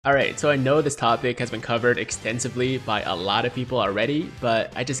Alright, so I know this topic has been covered extensively by a lot of people already,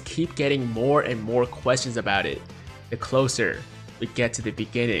 but I just keep getting more and more questions about it the closer we get to the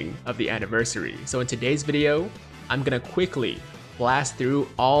beginning of the anniversary. So in today's video, I'm gonna quickly blast through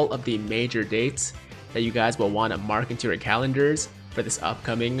all of the major dates that you guys will want to mark into your calendars for this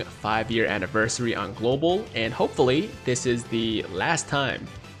upcoming 5-year anniversary on Global, and hopefully this is the last time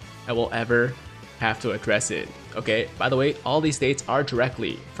I will ever have to address it. Okay, by the way, all these dates are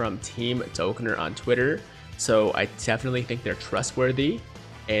directly from Team Dokkaner on Twitter, so I definitely think they're trustworthy,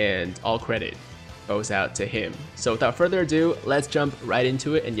 and all credit goes out to him. So without further ado, let's jump right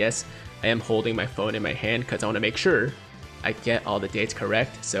into it. And yes, I am holding my phone in my hand because I want to make sure I get all the dates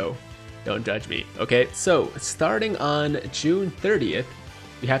correct, so don't judge me. Okay, so starting on June 30th,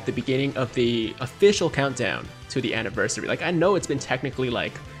 we have the beginning of the official countdown to the anniversary. Like, I know it's been technically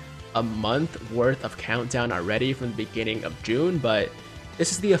like a month worth of countdown already from the beginning of June, but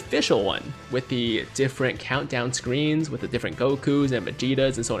this is the official one with the different countdown screens with the different Gokus and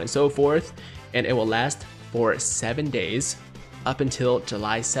Vegetas and so on and so forth, and it will last for 7 days up until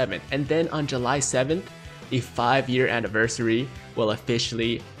July 7th. And then on July 7th, the 5-year anniversary will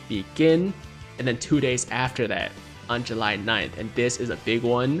officially begin, and then 2 days after that, on July 9th, and this is a big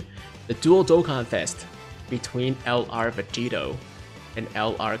one, the Dual Dokkan Fest between LR Vegito and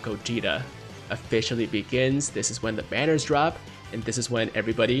LR Gogeta officially begins. This is when the banners drop, and this is when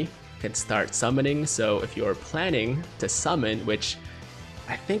everybody can start summoning. So if you're planning to summon, which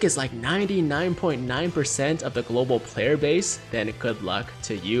I think is like 99.9% of the global player base, then good luck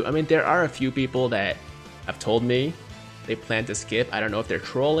to you. I mean, there are a few people that have told me they plan to skip. I don't know if they're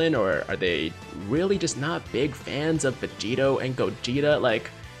trolling or are they really just not big fans of Vegito and Gogeta. Like,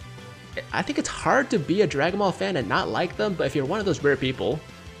 I think it's hard to be a Dragon Ball fan and not like them, but if you're one of those rare people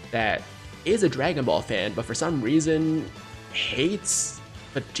that is a Dragon Ball fan but for some reason hates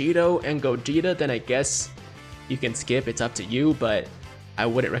Vegito and Gogeta, then I guess you can skip. It's up to you, but I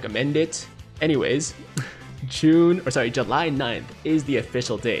wouldn't recommend it. Anyways, July 9th is the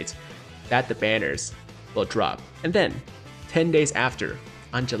official date that the banners will drop. And then 10 days after,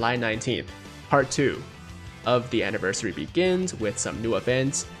 on July 19th, part 2 of the anniversary begins with some new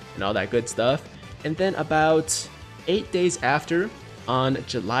events and all that good stuff. And then about 8 days after, on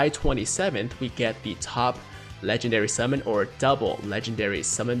July 27th, we get the top legendary summon or double legendary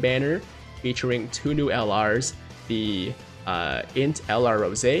summon banner featuring 2 new LRs, the Int LR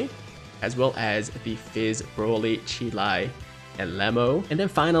Rose, as well as the Fizz Broly, Chilai, and Lemo. And then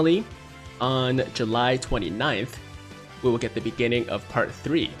finally, on July 29th, we will get the beginning of part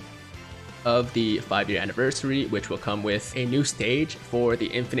 3 of the 5-year anniversary, which will come with a new stage for the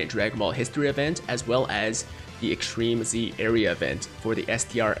Infinite Dragon Ball History event, as well as the Extreme Z area event for the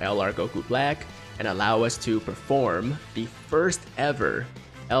STR LR Goku Black, and allow us to perform the first ever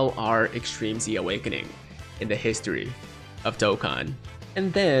LR Extreme Z Awakening in the history of Dokkan.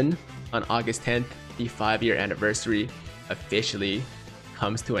 And then on August 10th, the 5-year anniversary officially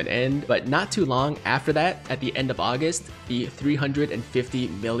comes to an end, but not too long after that, at the end of August, the 350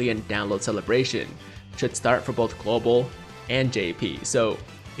 million download celebration should start for both Global and JP. So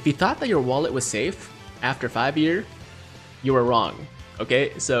if you thought that your wallet was safe after 5-year, you were wrong.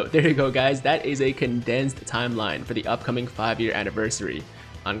 Okay, so there you go, guys. That is a condensed timeline for the upcoming 5-year anniversary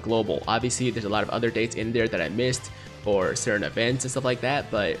on Global. Obviously, there's a lot of other dates in there that I missed for certain events and stuff like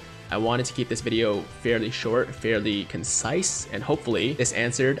that, but I wanted to keep this video fairly short, fairly concise, and hopefully this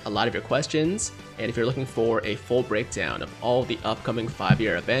answered a lot of your questions. And if you're looking for a full breakdown of all the upcoming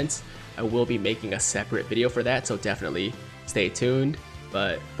 5-year events, I will be making a separate video for that, so definitely stay tuned.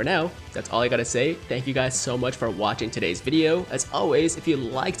 But for now, that's all I gotta say. Thank you guys so much for watching today's video. As always, if you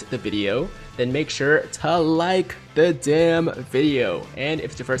liked the video, then make sure to like the damn video. And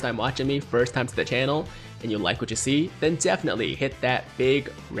if it's your first time watching me, first time to the channel, and you like what you see, then definitely hit that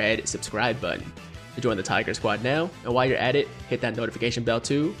big red subscribe button to join the Tiger Squad now. And while you're at it, hit that notification bell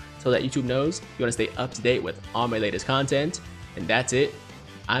too, so that YouTube knows you want to stay up to date with all my latest content. And that's it.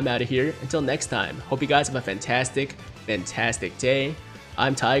 I'm out of here. Until next time, hope you guys have a fantastic day.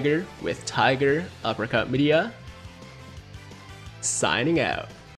 I'm Tiger with Tiger Uppercut Media, signing out.